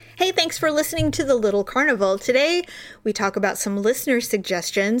Thanks for listening to The Little Carnival. Today, we talk about some listener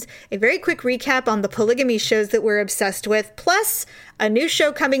suggestions, a very quick recap on the polygamy shows that we're obsessed with, plus a new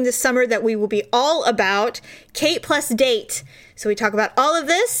show coming this summer that we will be all about, Kate Plus Date. So we talk about all of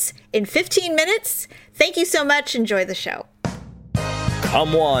this in 15 minutes. Thank you so much. Enjoy the show.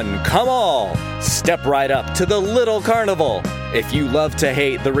 Come one, come all. Step right up to the Little Carnival. If you love to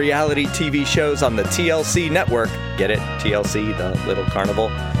hate the reality TV shows on the TLC network, get it? TLC, the Little Carnival?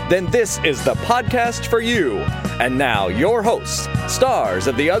 Then this is the podcast for you. And now, your hosts, stars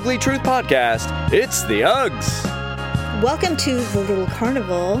of the Ugly Truth podcast, it's the Uggs. Welcome to The Little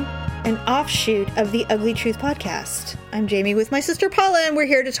Carnival, an offshoot of the Ugly Truth podcast. I'm Jamie with my sister Paula, and we're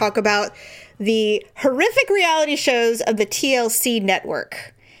here to talk about the horrific reality shows of the TLC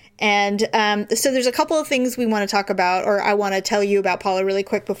network. And so there's a couple of things we want to talk about, or I want to tell you about, Paula, really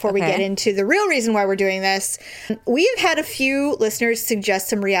quick before we get into the real reason why we're doing this. We have had a few listeners suggest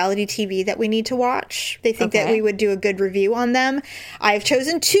some reality TV that we need to watch. They think that we would do a good review on them. I've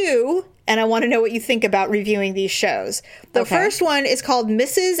chosen two, and I want to know what you think about reviewing these shows. The first one is called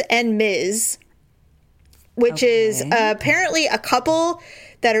Mrs. and Ms., which is apparently a couple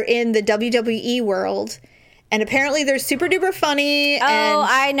that are in the WWE world. And apparently they're super duper funny.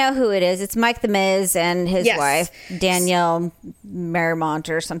 I know who it is. It's Mike the Miz and his wife, Danielle Marmont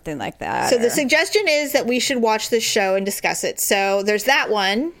or something like that. So the suggestion is that we should watch this show and discuss it. So there's that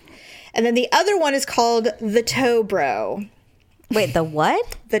one. And then the other one is called The Toe Bro. Wait, the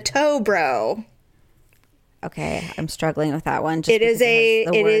what? The Toe Bro. Okay, I'm struggling with that one. It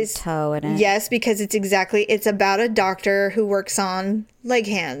is toe in it. Yes, because it's about a doctor who works on leg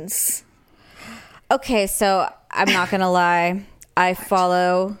hands. Okay, so I'm not going to lie. I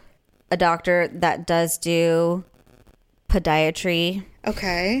follow a doctor that does do podiatry.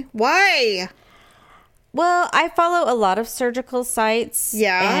 Okay. Why? Well, I follow a lot of surgical sites.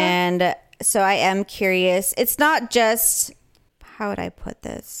 Yeah. And so I am curious. It's not just, how would I put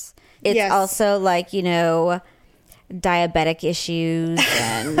this? It's also like, diabetic issues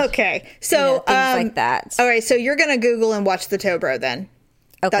and okay. So things like that. All right, so you're going to Google and watch The Toe Bro then.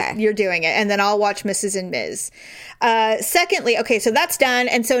 Okay. You're doing it. And then I'll watch Mrs. and Ms. Secondly, so that's done.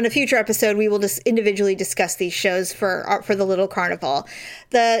 And so in a future episode, we will just individually discuss these shows for the Little Carnival.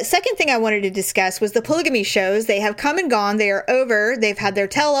 The second thing I wanted to discuss was the polygamy shows. They have come and gone. They are over. They've had their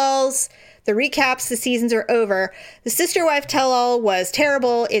tell-alls. The recaps, the seasons are over. The Sister Wife tell-all was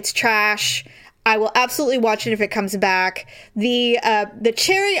terrible. It's trash. I will absolutely watch it if it comes back. The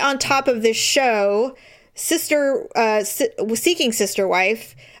cherry on top of this show, Seeking Sister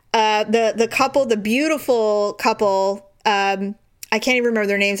Wife, the couple, the beautiful couple, I can't even remember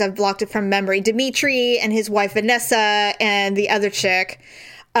their names. I've blocked it from memory. Dimitri and his wife Vanessa and the other chick,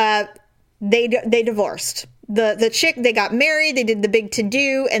 they divorced. The chick, they got married, they did the big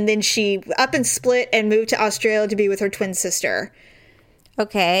to-do, and then she up and split and moved to Australia to be with her twin sister.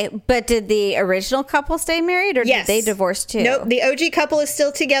 Okay, but did the original couple stay married, or did they divorce too? Nope, the OG couple is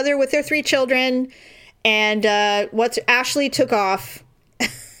still together with their 3 children. And Ashley took off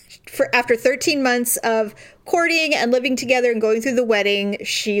after 13 months of courting and living together and going through the wedding.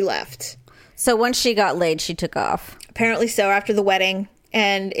 She left. So once she got laid, she took off. Apparently so, after the wedding.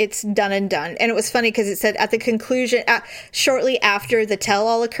 And it's done and done. And it was funny because it said at the conclusion, shortly after the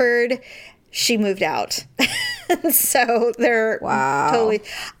tell-all occurred, she moved out. So they're totally...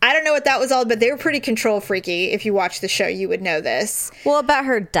 I don't know what that was all, but they were pretty control freaky. If you watch the show, you would know this. Well, about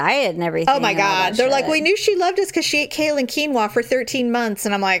her diet and everything. Oh my God. They're like, we knew she loved us because she ate kale and quinoa for 13 months.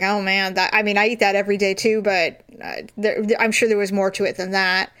 And I'm like, oh man, I eat that every day too, but I'm sure there was more to it than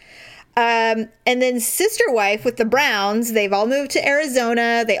that. And then Sister Wife with the Browns, they've all moved to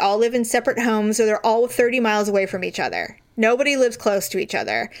Arizona. They all live in separate homes, so they're all 30 miles away from each other. Nobody lives close to each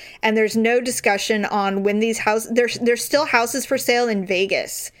other. And there's no discussion on when these houses... There's still houses for sale in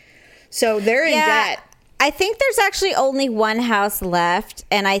Vegas. So they're in debt. I think there's actually only one house left,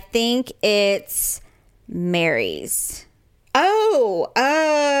 and I think it's Mary's. Oh,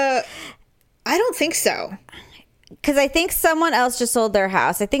 I don't think so. Because I think someone else just sold their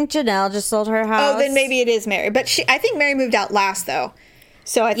house. I think Janelle just sold her house. Oh, then maybe it is Mary. But I think Mary moved out last, though.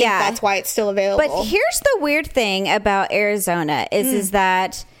 So I think that's why it's still available. But here's the weird thing about Arizona is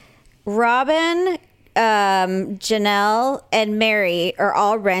that Robin, Janelle, and Mary are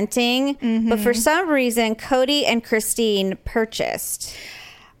all renting. Mm-hmm. But for some reason, Cody and Christine purchased.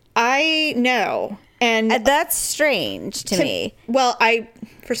 I know. And that's strange to me. Well,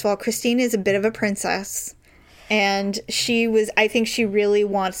 first of all, Christine is a bit of a princess. And I think she really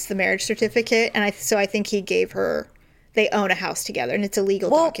wants the marriage certificate. And so I think he gave her, they own a house together and it's a legal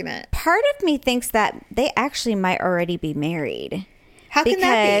document. Part of me thinks that they actually might already be married. How can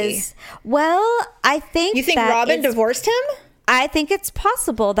that be? Well, I think You think that Robin divorced him? I think it's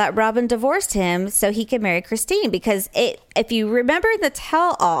possible that Robin divorced him so he could marry Christine, because if you remember the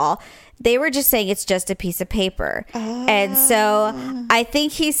tell-all, they were just saying it's just a piece of paper. And so I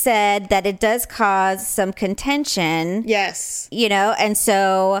think he said that it does cause some contention. Yes. And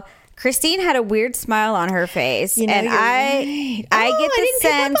so Christine had a weird smile on her face. You're I right. get the I didn't pick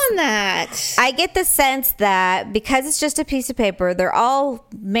sense up on that. I get the sense that because it's just a piece of paper, they're all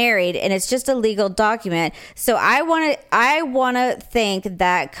married and it's just a legal document. So I want to think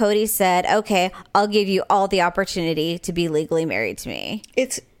that Cody said, "Okay, I'll give you all the opportunity to be legally married to me."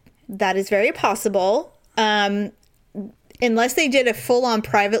 That is very possible. Unless they did a full-on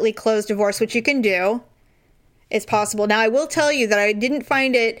privately closed divorce, which you can do. It's possible. Now, I will tell you that I didn't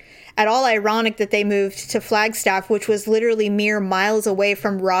find it at all ironic that they moved to Flagstaff, which was literally mere miles away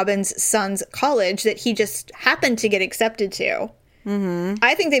from Robin's son's college that he just happened to get accepted to. Mm-hmm.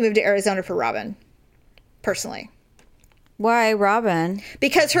 I think they moved to Arizona for Robin, personally. Why Robin?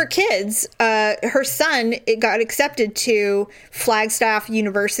 Because her kids, her son, it got accepted to Flagstaff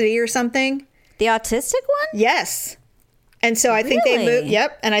University or something. The autistic one? Yes. And so I think they Really? moved.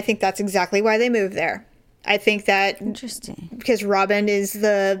 Yep. And I think that's exactly why they moved there. I think that Interesting. because Robin is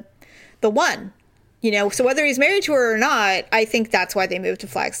the one, so whether he's married to her or not, I think that's why they moved to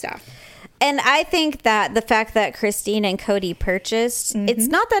Flagstaff. And I think that the fact that Christine and Cody purchased, it's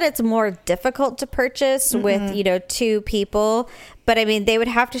not that it's more difficult to purchase with, two people, but I mean, they would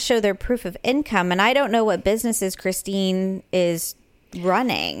have to show their proof of income. And I don't know what businesses Christine is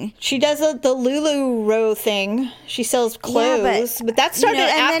running. She does the Lulu thing. She sells clothes, but that started and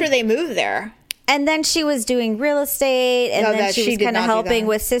after then- they moved there. And then she was doing real estate, and No, then that she she was did kind of not do helping that.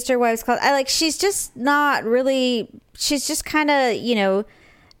 with Sister Wives Club. She's just not really, she's just kind of,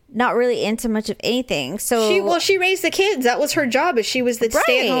 not really into much of anything. So She raised the kids. That was her job. Is she was the Right.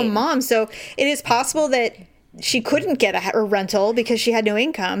 stay-at-home mom. So it is possible that she couldn't get a rental because she had no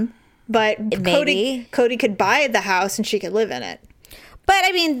income. But Maybe. Cody could buy the house and she could live in it. But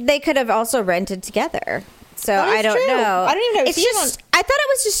I mean, they could have also rented together. So That is I don't true. know. I don't even know. It's just, I thought it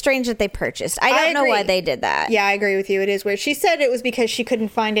was just strange that they purchased. I don't know why agree. they did that. Yeah, I agree with you. It is weird. She said it was because she couldn't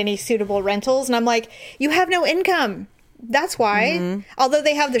find any suitable rentals. And I'm like, you have no income. That's why. Mm-hmm. Although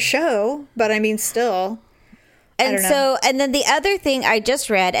they have the show, but I mean, still. And don't know. so, and then the other thing I just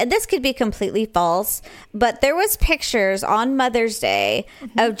read, and this could be completely false, but there was pictures on Mother's Day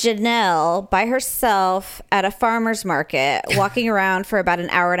of Janelle by herself at a farmer's market, walking around for about an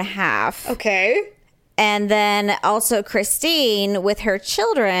hour and a half. Okay. And then also Christine with her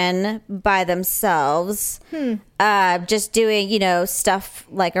children by themselves, just doing, stuff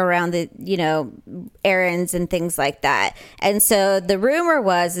like around the, errands and things like that. And so the rumor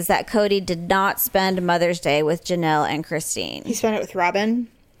is that Cody did not spend Mother's Day with Janelle and Christine, He spent it with Robin.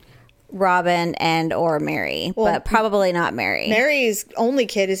 and or Mary, but probably not Mary. Mary's only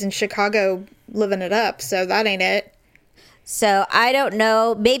kid is in Chicago living it up. So that ain't it. So I don't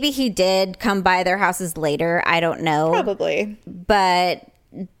know. Maybe he did come by their houses later. I don't know. Probably. But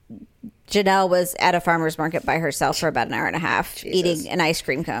Janelle was at a farmer's market by herself for about an hour and a half, eating an ice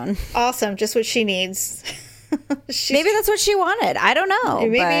cream cone. Awesome. Just what she needs. Maybe that's what she wanted. I don't know.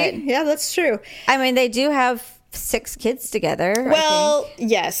 Maybe. Yeah, that's true. But, I mean, they do have 6 kids together. Well,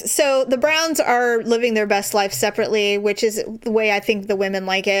 yes. So the Browns are living their best life separately, which is the way I think the women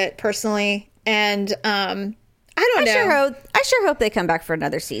like it personally. And I don't know. I sure hope they come back for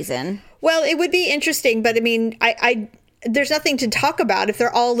another season. Well, it would be interesting, but I mean, I there's nothing to talk about if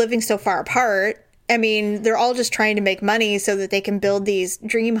they're all living so far apart. I mean, they're all just trying to make money so that they can build these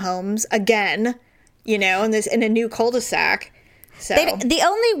dream homes again, in a new cul-de-sac. So The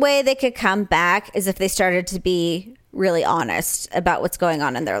only way they could come back is if they started to be really honest about what's going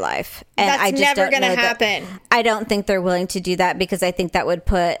on in their life. And That's I just never don't know gonna that- happen. I don't think they're willing to do that because I think that would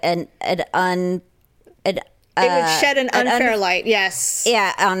put it would shed an unfair light. Yes.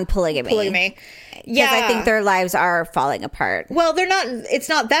 on polygamy. Polygamy. Because I think their lives are falling apart. Well, they're not. It's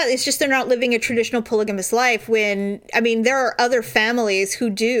not that. It's just they're not living a traditional polygamous life. There are other families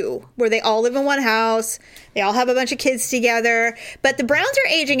who do, where they all live in one house. They all have a bunch of kids together. But the Browns are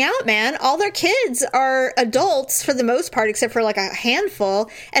aging out, man. All their kids are adults for the most part, except for like a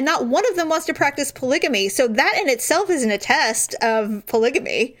handful. And not one of them wants to practice polygamy. So that in itself isn't a test of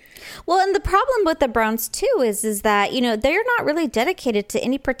polygamy. Well, and the problem with the Browns too is that, they're not really dedicated to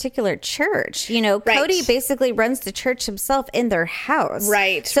any particular church. Right. Cody basically runs the church himself in their house.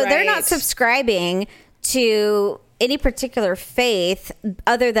 Right, So they're not right. subscribing to any particular faith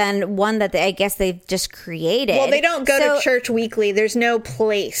other than one that I guess they've just created. Well, they don't go So- to church weekly. There's no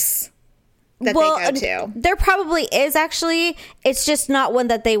place. that they go to. There probably is, actually. It's just not one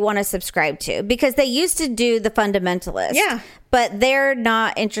that they want to subscribe to, because they used to do the Fundamentalist. Yeah. But they're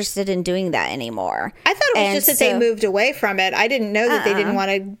not interested in doing that anymore. I thought it was just that they moved away from it. I didn't know that they didn't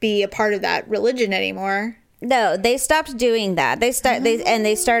want to be a part of that religion anymore. No, they stopped doing that. They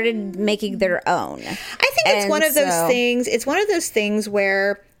started making their own. I think it's one of those things. It's one of those things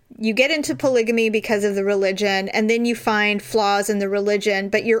where you get into polygamy because of the religion, and then you find flaws in the religion,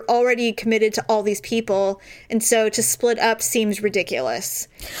 but you're already committed to all these people, and so to split up seems ridiculous.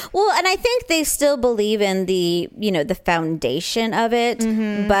 Well, and I think they still believe in the foundation of it,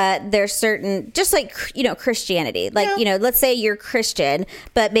 but there's certain, just like, Christianity. Like, let's say you're Christian,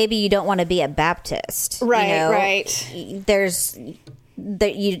 but maybe you don't want to be a Baptist. Right, right. You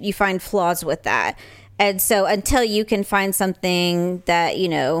find flaws with that. And so until you can find something that,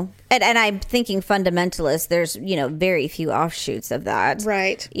 and I'm thinking fundamentalist, there's, very few offshoots of that.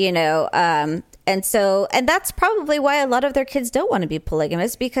 Right. And that's probably why a lot of their kids don't want to be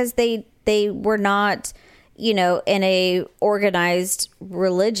polygamous, because they were not, in a organized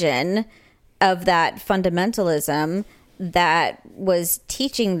religion of that fundamentalism that was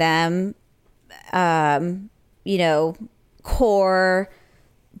teaching them, core,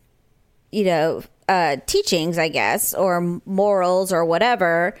 teachings, I guess, or morals or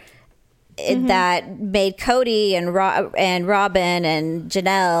whatever, that made Cody and Robin and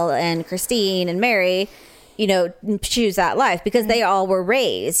Janelle and Christine and Mary, choose that life, because they all were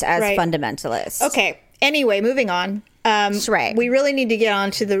raised as fundamentalists. Okay. Anyway, moving on. Right. We really need to get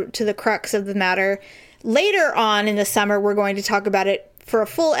on to the crux of the matter. Later on in the summer, we're going to talk about it for a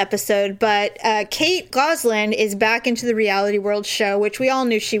full episode, but Kate Gosselin is back into the Reality World show, which we all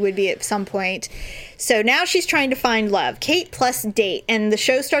knew she would be at some point. So now she's trying to find love. Kate plus date. And the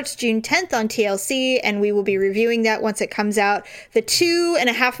show starts June 10th on TLC, and we will be reviewing that once it comes out. The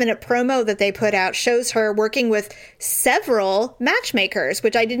 2.5-minute promo that they put out shows her working with several matchmakers,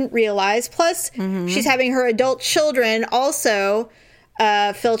 which I didn't realize. Plus, she's having her adult children also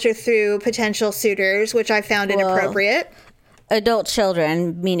filter through potential suitors, which I found inappropriate. Adult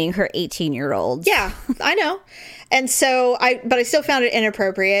children, meaning her 18-year-olds. Yeah, I know. And so but I still found it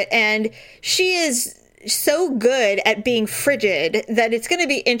inappropriate. And she is so good at being frigid that it's going to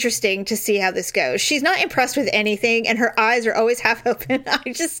be interesting to see how this goes. She's not impressed with anything, and her eyes are always half open.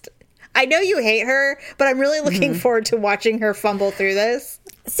 I know you hate her, but I'm really looking forward to watching her fumble through this.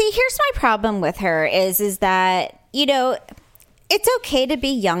 See, here's my problem with her is that, it's okay to be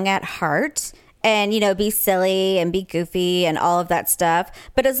young at heart and, be silly and be goofy and all of that stuff.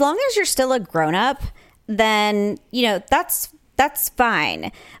 But as long as you're still a grown-up, then, that's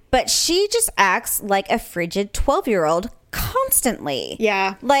fine. But she just acts like a frigid 12-year-old constantly.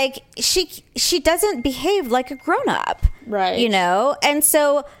 Yeah. Like, she doesn't behave like a grown-up. Right. And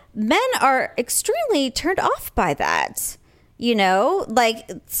so men are extremely turned off by that.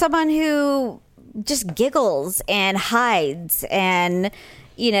 Like someone who just giggles and hides and...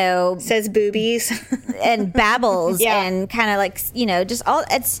 says boobies and babbles and kind of like, just all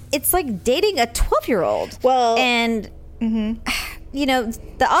it's like dating a 12-year-old. Well, and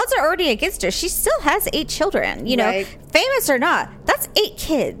the odds are already against her. She still has 8 children, right. Famous or not, that's 8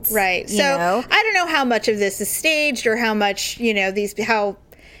 kids. Right. So I don't know how much of this is staged or how much,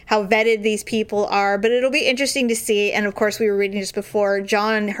 how vetted these people are, but it'll be interesting to see. And of course, we were reading just before,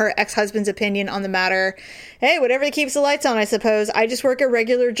 John, her ex-husband's opinion on the matter. Hey, whatever keeps the lights on, I suppose. I just work a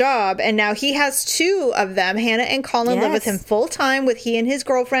regular job. And now he has 2 of them. Hannah and Colin live with him full time, with he and his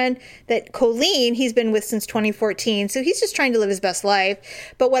girlfriend, that Colleen he's been with since 2014. So he's just trying to live his best life.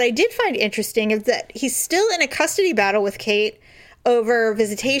 But what I did find interesting is that he's still in a custody battle with Kate over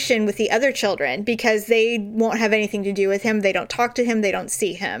visitation with the other children, because they won't have anything to do with him. They don't talk to him. They don't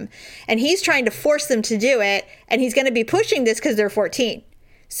see him. And he's trying to force them to do it. And he's going to be pushing this because they're 14.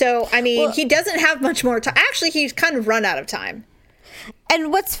 So, I mean, he doesn't have much more time. Actually, he's kind of run out of time.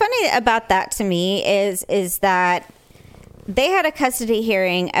 And what's funny about that to me is that they had a custody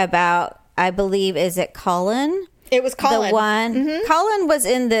hearing about, I believe, is it Colin? It was Colin. The one. Colin was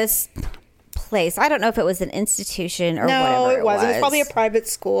in this place. I don't know if it was an institution or whatever. No, it wasn't. It was probably a private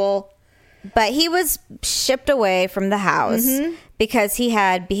school. But he was shipped away from the house because he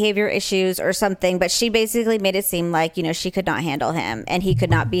had behavior issues or something. But she basically made it seem like, she could not handle him and he could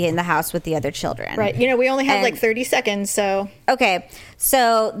not be in the house with the other children. Right. We only had like 30 seconds, so. Okay.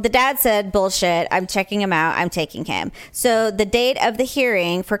 So the dad said, bullshit, I'm checking him out. I'm taking him. So the date of the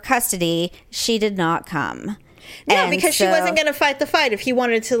hearing for custody, she did not come. No, because she wasn't going to fight the fight. If he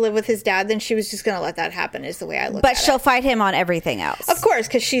wanted to live with his dad, then she was just going to let that happen, is the way I look at it. But she'll fight him on everything else. Of course,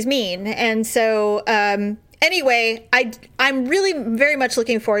 because she's mean. And so Anyway, I'm really very much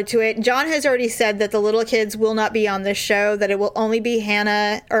looking forward to it. John has already said that the little kids will not be on this show, that it will only be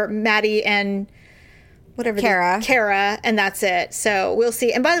Hannah or Maddie and whatever. Kara, and that's it. So we'll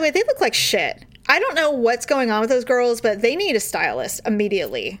see. And by the way, they look like shit. I don't know what's going on with those girls, but they need a stylist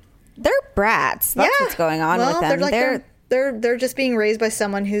immediately. They're brats. That's what's going on with them. They're just being raised by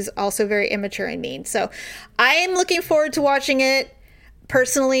someone who's also very immature and mean. So I am looking forward to watching it.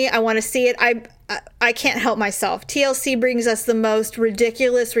 Personally, I want to see it. I can't help myself. TLC brings us the most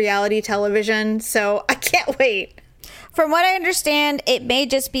ridiculous reality television, so I can't wait. From what I understand, it may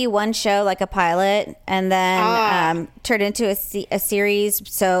just be one show, like a pilot, and then turn into a series.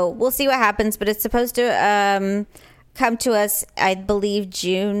 So we'll see what happens, but it's supposed to come to us, I believe,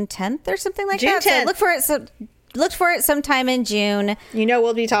 June 10th or something like that. 10th. So look for it sometime in June. You know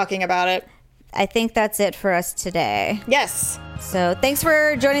we'll be talking about it. I think that's it for us today. Yes. So thanks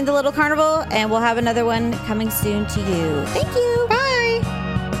for joining the Little Carnival, and we'll have another one coming soon to you. Thank you. Bye.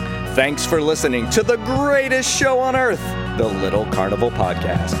 Thanks for listening to the greatest show on earth, the Little Carnival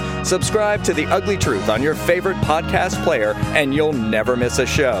Podcast. Subscribe to The Ugly Truth on your favorite podcast player, and you'll never miss a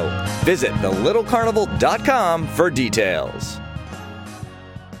show. Visit thelittlecarnival.com for details.